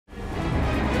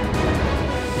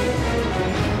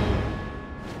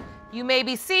You may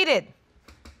be seated.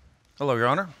 Hello, Your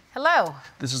Honor. Hello.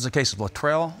 This is a case of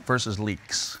Luttrell versus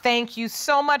Leaks. Thank you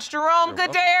so much, Jerome.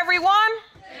 Good day, everyone.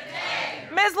 Good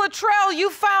day. Ms. Luttrell, you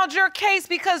filed your case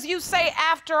because you say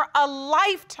after a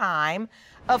lifetime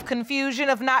of confusion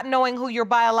of not knowing who your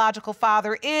biological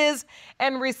father is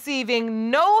and receiving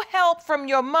no help from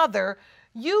your mother,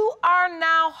 you are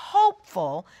now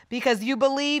hopeful because you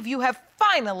believe you have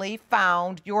finally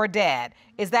found your dad.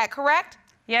 Is that correct?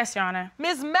 Yes, Your Honor.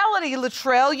 Ms. Melody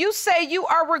Luttrell, you say you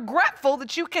are regretful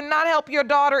that you cannot help your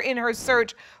daughter in her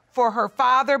search for her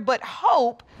father, but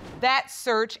hope that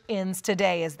search ends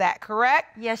today. Is that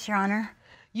correct? Yes, Your Honor.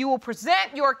 You will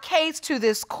present your case to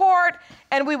this court,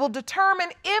 and we will determine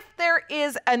if there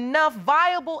is enough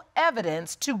viable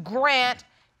evidence to grant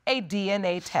a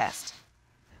DNA test.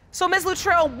 So, Ms.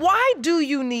 Luttrell, why do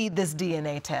you need this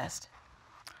DNA test?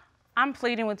 I'm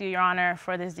pleading with you, Your Honor,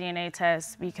 for this DNA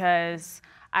test because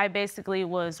I basically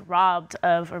was robbed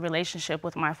of a relationship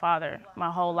with my father my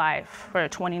whole life for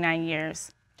 29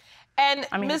 years. And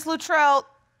Ms. Luttrell,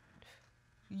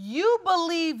 you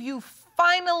believe you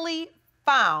finally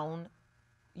found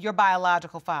your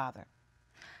biological father?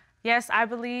 Yes, I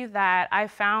believe that I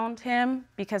found him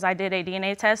because I did a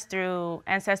DNA test through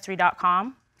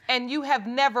Ancestry.com. And you have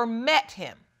never met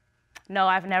him? No,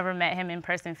 I've never met him in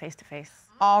person, face to face.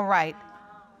 All right.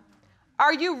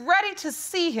 Are you ready to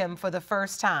see him for the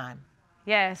first time?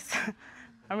 Yes,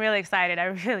 I'm really excited. I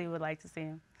really would like to see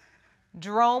him.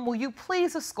 Jerome, will you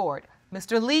please escort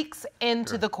Mr. Leaks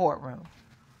into the courtroom?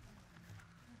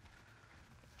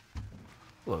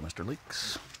 Hello, Mr.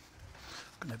 Leaks.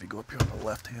 I'm gonna have you go up here on the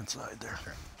left-hand side there.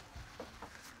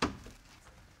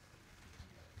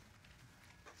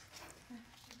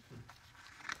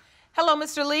 Hello,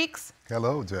 Mr. Leaks.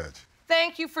 Hello, Judge.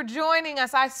 Thank you for joining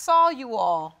us. I saw you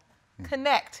all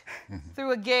connect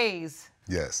through a gaze.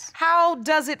 Yes. How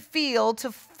does it feel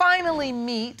to finally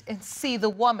meet and see the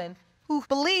woman who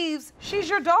believes she's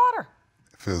your daughter?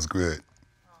 It feels good.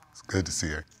 It's good to see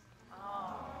her.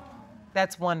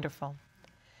 That's wonderful.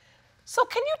 So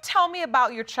can you tell me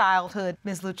about your childhood,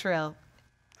 Ms. Luttrell?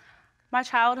 My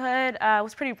childhood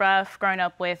was pretty rough growing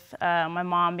up with my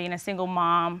mom being a single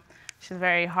mom. She's a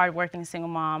very hardworking single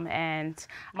mom, and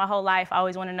my whole life I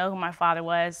always wanted to know who my father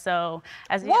was. So,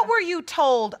 what were you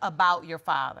told about your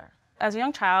father? As a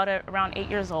young child, at around 8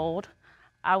 years old,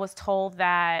 I was told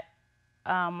that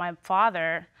my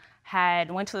father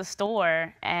had went to the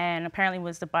store and apparently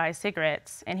was to buy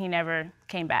cigarettes, and he never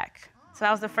came back. So that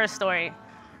was the first story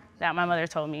that my mother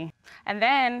told me. And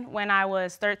then when I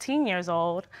was 13 years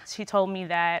old, she told me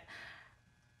that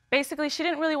basically she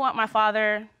didn't really want my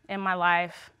father in my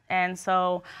life. And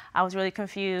so I was really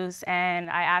confused, and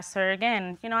I asked her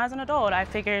again, as an adult, I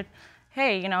figured,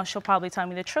 hey, she'll probably tell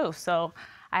me the truth. So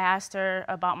I asked her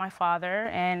about my father,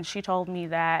 and she told me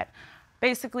that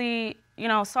basically,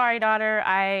 sorry, daughter,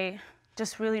 I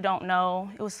just really don't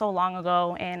know. It was so long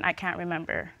ago, and I can't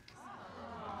remember.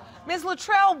 Ms.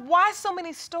 Luttrell, why so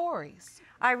many stories?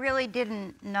 I really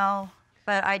didn't know,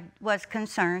 but I was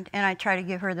concerned, and I tried to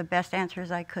give her the best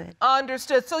answers I could.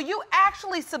 Understood. So you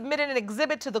actually submitted an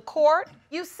exhibit to the court.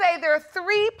 You say there are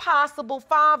 3 possible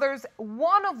fathers,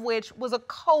 one of which was a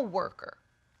co-worker.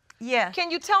 Yes.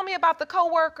 Can you tell me about the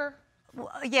co-worker?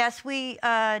 Well, yes, we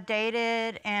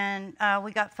dated, and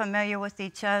we got familiar with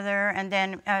each other, and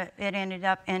then it ended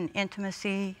up in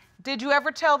intimacy. Did you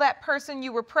ever tell that person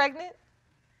you were pregnant?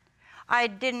 I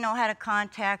didn't know how to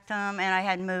contact them, and I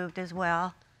had moved as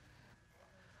well.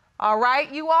 All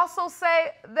right. You also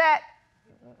say that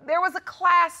there was a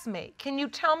classmate. Can you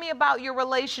tell me about your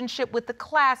relationship with the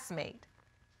classmate?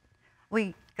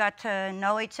 We got to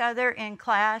know each other in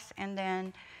class and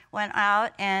then went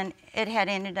out, and it had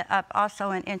ended up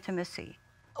also in intimacy.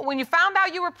 When you found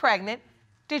out you were pregnant,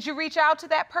 did you reach out to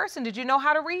that person? Did you know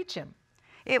how to reach him?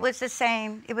 It was the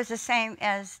same. It was the same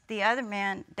as the other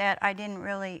man, that I didn't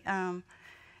really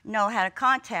know how to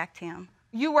contact him.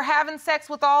 You were having sex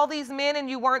with all these men, and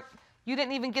you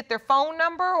didn't even get their phone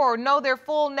number or know their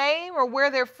full name or where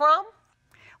they're from?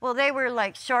 Well, they were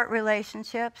like short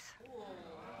relationships,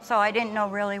 so I didn't know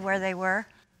really where they were.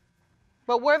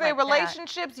 But were they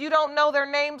relationships? You don't know their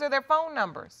names or their phone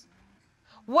numbers.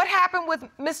 What happened with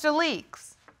Mr.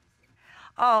 Leaks?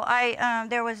 Oh,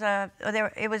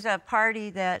 it was a party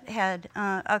that had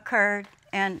occurred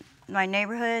in my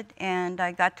neighborhood, and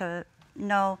I got to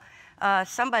know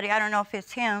somebody, I don't know if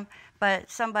it's him, but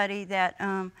somebody that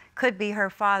could be her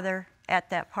father at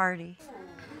that party.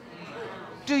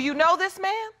 Do you know this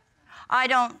man? I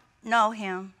don't know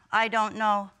him. I don't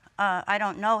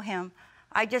know him.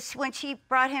 when she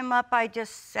brought him up, I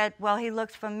just said, well, he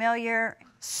looks familiar.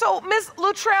 So, Ms.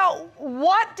 Luttrell,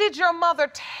 what did your mother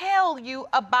tell you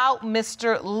about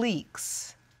Mr.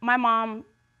 Leeks? My mom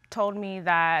told me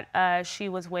that she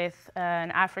was with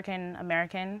an African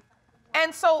American.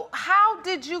 And so how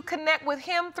did you connect with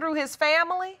him through his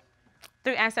family?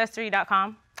 Through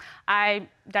Ancestry.com. I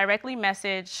directly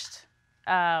messaged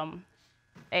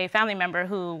a family member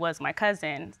who was my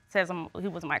cousin, he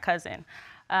was my cousin.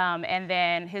 And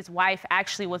then his wife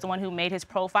actually was the one who made his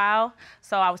profile.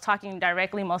 So I was talking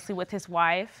directly mostly with his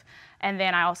wife. And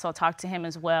then I also talked to him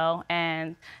as well.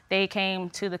 And they came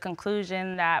to the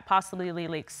conclusion that possibly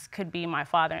Leeks could be my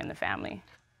father in the family.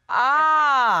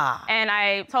 Ah. And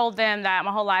I told them that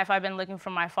my whole life I've been looking for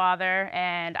my father,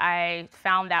 and I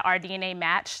found that our DNA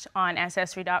matched on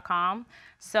Ancestry.com.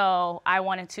 So I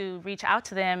wanted to reach out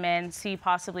to them and see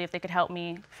possibly if they could help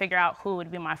me figure out who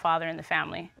would be my father in the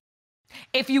family.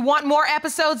 If you want more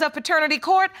episodes of Paternity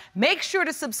Court, make sure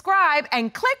to subscribe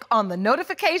and click on the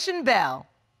notification bell.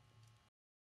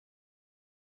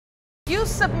 You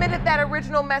submitted that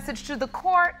original message to the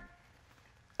court.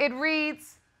 It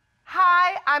reads,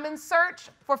 "Hi, I'm in search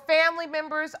for family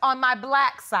members on my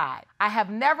black side. I have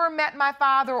never met my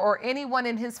father or anyone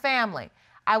in his family.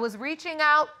 I was reaching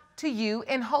out to you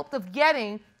in hope of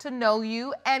getting to know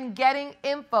you and getting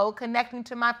info connecting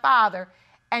to my father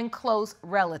and close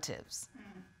relatives."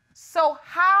 So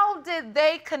how did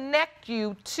they connect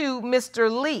you to Mr.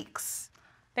 Leeks?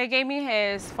 They gave me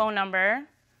his phone number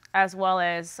as well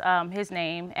as his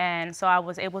name, and so I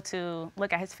was able to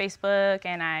look at his Facebook,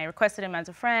 and I requested him as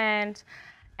a friend.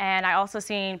 And I also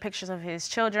seen pictures of his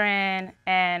children,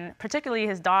 and particularly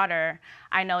his daughter.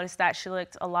 I noticed that she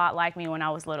looked a lot like me when I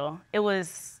was little. It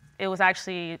was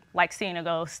actually like seeing a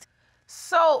ghost.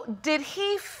 So did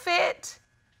he fit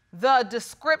the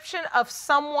description of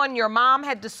someone your mom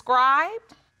had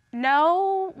described?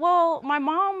 No, well, my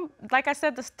mom, like I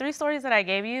said, the 3 stories that I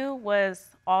gave you was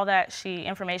all that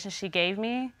information she gave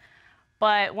me.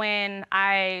 But when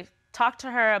I talked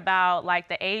to her about like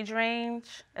the age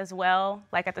range as well,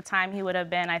 like at the time he would have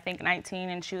been, I think 19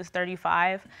 and she was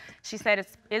 35, she said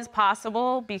it is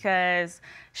possible because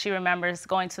she remembers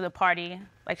going to the party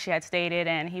like she had stated,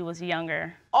 and he was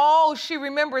younger. Oh, she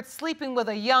remembered sleeping with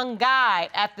a young guy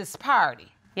at this party.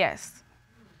 Yes.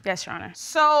 Yes, Your Honor.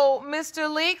 So,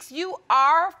 Mr. Leeks, you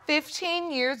are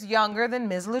 15 years younger than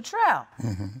Ms. Luttrell.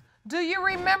 Mm-hmm. Do you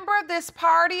remember this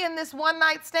party and this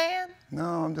one-night stand? No,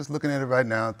 I'm just looking at it right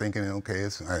now thinking, okay,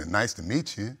 it's nice to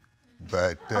meet you,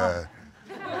 but,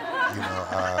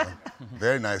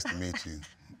 very nice to meet you.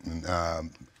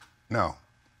 No,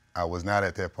 I was not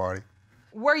at that party.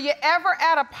 Were you ever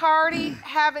at a party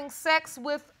having sex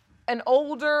with an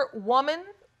older woman?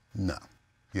 No.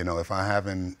 You know, if I'm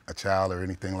having a child or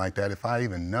anything like that, if I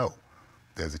even know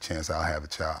there's a chance I'll have a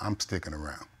child, I'm sticking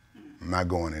around. I'm not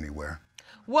going anywhere.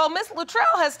 Well, Ms.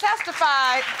 Luttrell has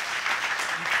testified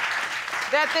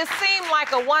that this seemed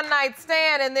like a one-night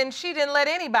stand and then she didn't let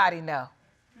anybody know.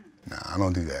 No, I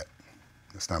don't do that.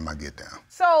 That's not my get down.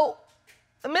 So,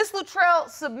 Ms. Luttrell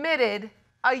submitted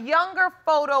a younger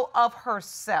photo of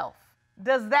herself.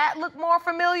 Does that look more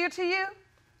familiar to you?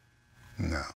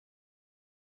 No.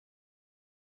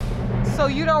 So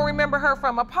you don't remember her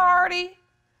from a party?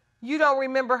 You don't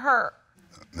remember her?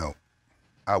 No.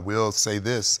 I will say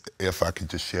this, if I could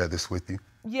just share this with you.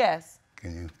 Yes.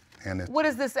 Can you hand it? What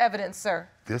is this evidence, sir?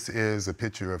 This is a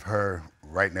picture of her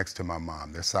right next to my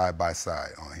mom. They're side by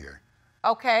side on here.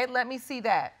 Okay, let me see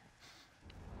that.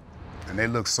 And they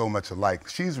look so much alike.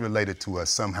 She's related to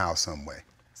us somehow, some way.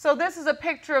 So this is a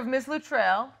picture of Ms.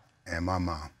 Luttrell. And my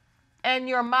mom. And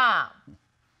your mom.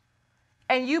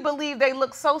 And you believe they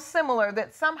look so similar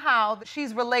that somehow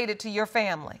she's related to your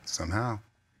family. Somehow.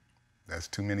 That's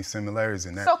too many similarities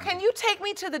in that. So can you take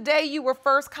me to the day you were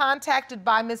first contacted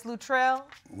by Ms. Luttrell?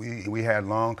 We had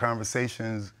long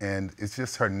conversations, and it's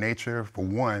just her nature. For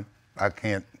one, I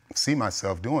can't see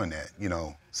myself doing that. You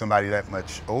know, somebody that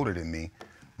much older than me,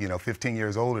 15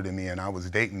 years older than me, and I was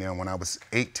dating them when I was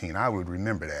 18. I would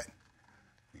remember that.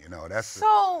 That's.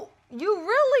 So you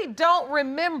really don't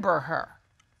remember her?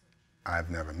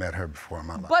 I've never met her before in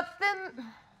my life. But then...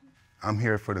 I'm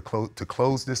here to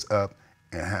close this up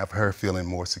and have her feeling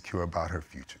more secure about her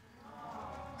future.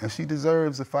 And she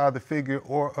deserves a father figure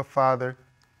or a father,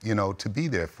 to be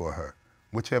there for her,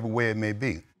 whichever way it may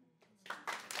be.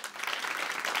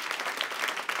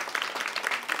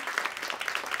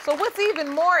 So what's even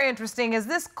more interesting is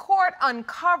this court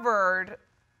uncovered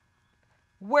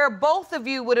where both of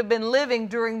you would have been living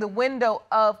during the window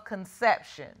of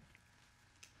conception.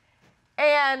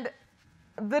 And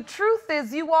The truth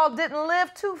is you all didn't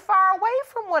live too far away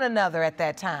from one another at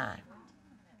that time.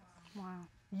 Wow.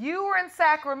 You were in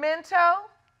Sacramento,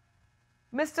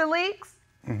 Mr. Leaks,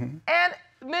 and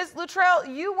Ms. Luttrell,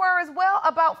 you were as well,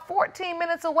 about 14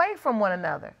 minutes away from one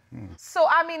another. So,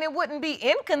 I mean, it wouldn't be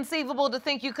inconceivable to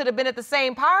think you could have been at the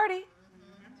same party.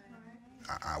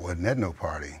 I wasn't at no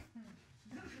party.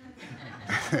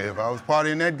 If I was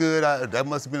partying that good, that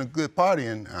must have been a good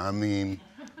partying. I mean.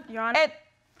 Your Honor? And,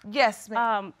 yes,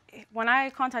 ma'am. When I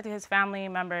contacted his family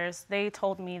members, they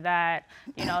told me that,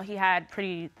 you know, he had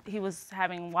a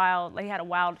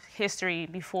wild history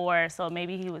before, so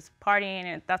maybe he was partying,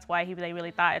 and that's why they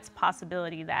really thought it's a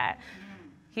possibility that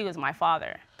he was my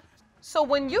father. So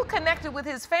when you connected with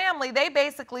his family, they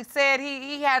basically said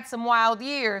he had some wild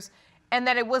years and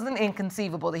that it wasn't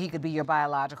inconceivable that he could be your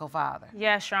biological father.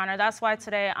 Yes, Your Honor. That's why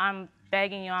today I'm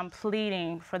begging you, I'm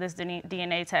pleading for this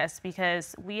DNA test,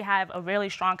 because we have a really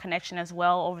strong connection as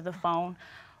well over the phone.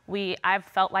 I've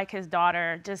felt like his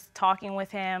daughter just talking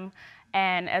with him,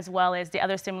 and as well as the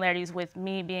other similarities with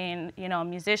me being, you know, a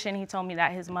musician. He told me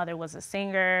that his mother was a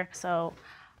singer. So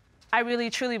I really,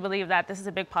 truly believe that this is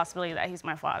a big possibility that he's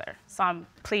my father. So I'm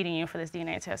pleading you for this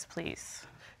DNA test, please.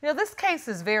 You know, this case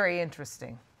is very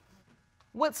interesting.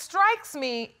 What strikes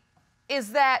me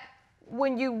is that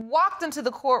when you walked into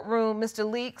the courtroom, Mr.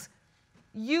 Leaks,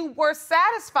 you were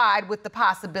satisfied with the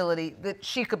possibility that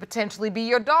she could potentially be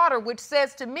your daughter, which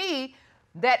says to me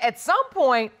that at some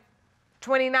point,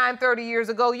 29, 30 years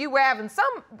ago, you were having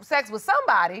some sex with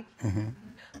somebody.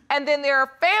 And then there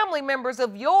are family members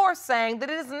of yours saying that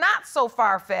it is not so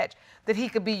far-fetched that he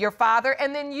could be your father.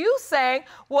 And then you saying,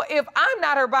 well, if I'm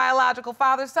not her biological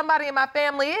father, somebody in my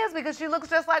family is, because she looks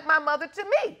just like my mother to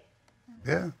me.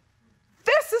 Yeah.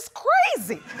 This is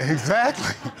crazy.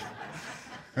 Exactly.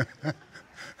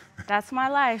 That's my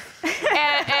life.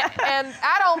 And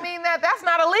I don't mean that. That's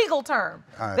not a legal term.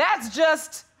 That's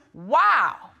just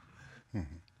wow.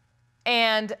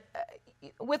 And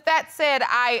with that said,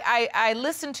 I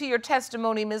listened to your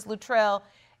testimony, Ms. Luttrell,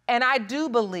 and I do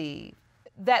believe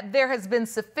that there has been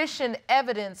sufficient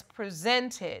evidence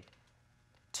presented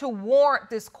to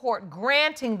warrant this court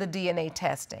granting the DNA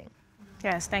testing.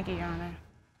 Yes, thank you, Your Honor.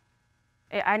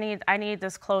 I need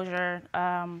this closure,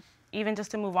 even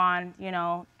just to move on, you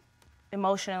know,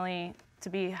 emotionally, to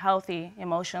be healthy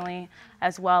emotionally,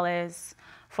 as well as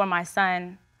for my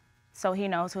son, so he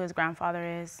knows who his grandfather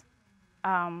is.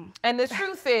 And the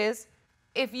truth is,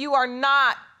 if you are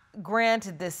not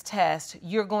granted this test,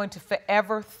 you're going to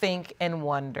forever think and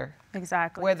wonder.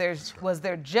 Exactly. Was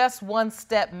there just one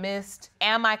step missed?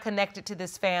 Am I connected to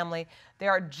this family?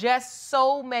 There are just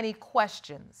so many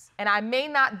questions. And I may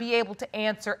not be able to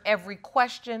answer every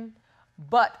question,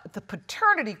 but the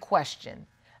paternity question,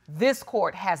 this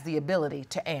court has the ability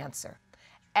to answer.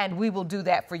 And we will do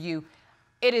that for you.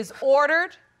 It is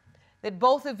ordered that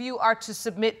both of you are to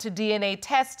submit to DNA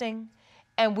testing,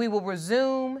 and we will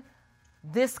resume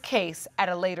this case at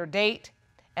a later date,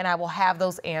 and I will have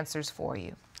those answers for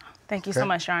you. Thank you so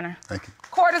much, Your Honor. Thank you.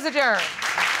 Court is adjourned.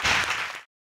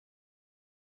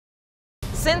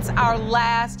 Since our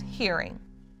last hearing,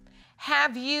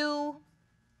 have you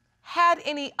had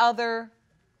any other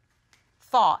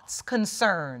thoughts,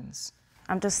 concerns?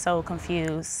 I'm just so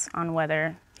confused on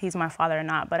whether he's my father or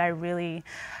not, but I really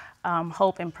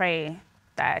hope and pray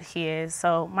that he is.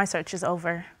 So my search is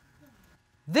over.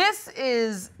 This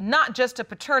is not just a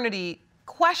paternity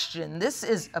question, this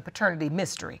is a paternity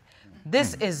mystery.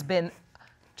 This has been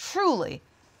truly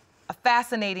a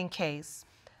fascinating case.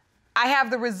 I have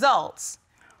the results.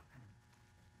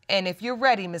 And if you're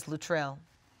ready, Ms. Luttrell,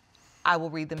 I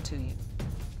will read them to you.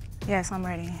 Yes, I'm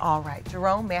ready. All right,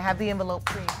 Jerome, may I have the envelope,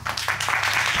 please?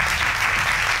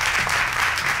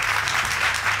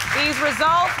 These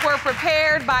results were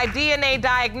prepared by DNA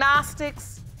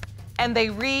Diagnostics, and they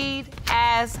read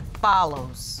as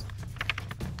follows.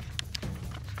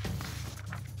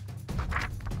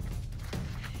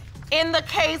 In the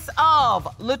case of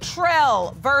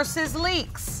Luttrell versus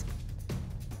Leaks,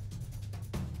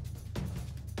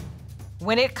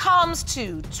 when it comes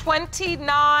to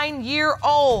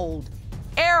 29-year-old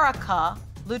Erica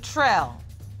Luttrell,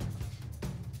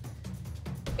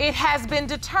 it has been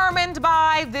determined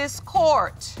by this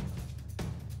court,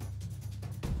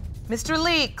 Mr.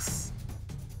 Leaks,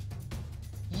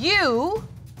 you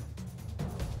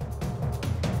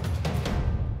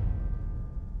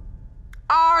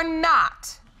are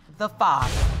not the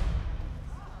father.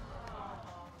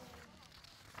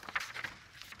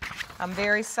 I'm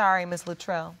very sorry, Ms.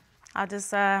 Luttrell. I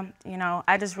just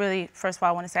really, first of all,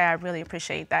 I want to say I really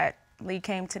appreciate that Lee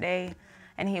came today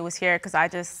and he was here, because I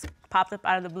just popped up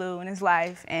out of the blue in his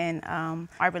life, and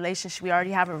our relationship, we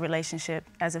already have a relationship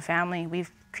as a family. We've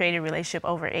created a relationship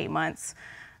over 8 months.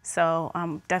 So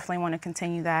definitely want to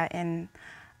continue that, and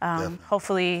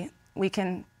hopefully we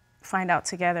can find out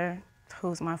together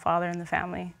who's my father in the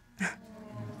family.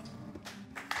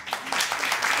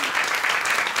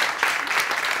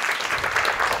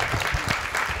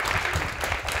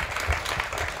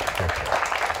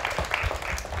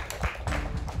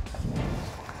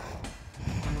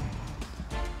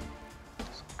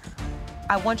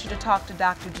 I want you to talk to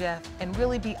Dr. Jeff and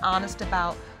really be honest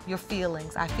about your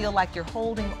feelings. I feel like you're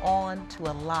holding on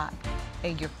to a lot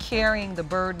and you're carrying the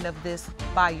burden of this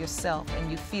by yourself,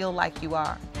 and you feel like you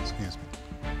are. Excuse me.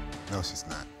 No, she's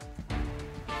not.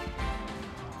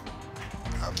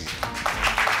 I'll be.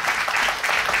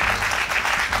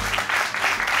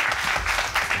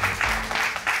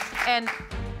 And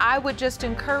I would just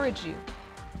encourage you,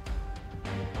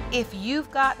 if you've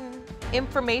gotten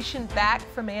information back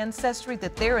from Ancestry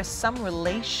that there is some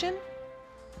relation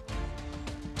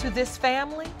to this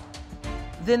family,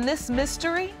 then this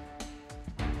mystery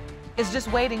is just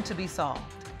waiting to be solved.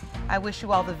 I wish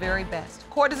you all the very best.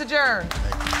 Court is adjourned.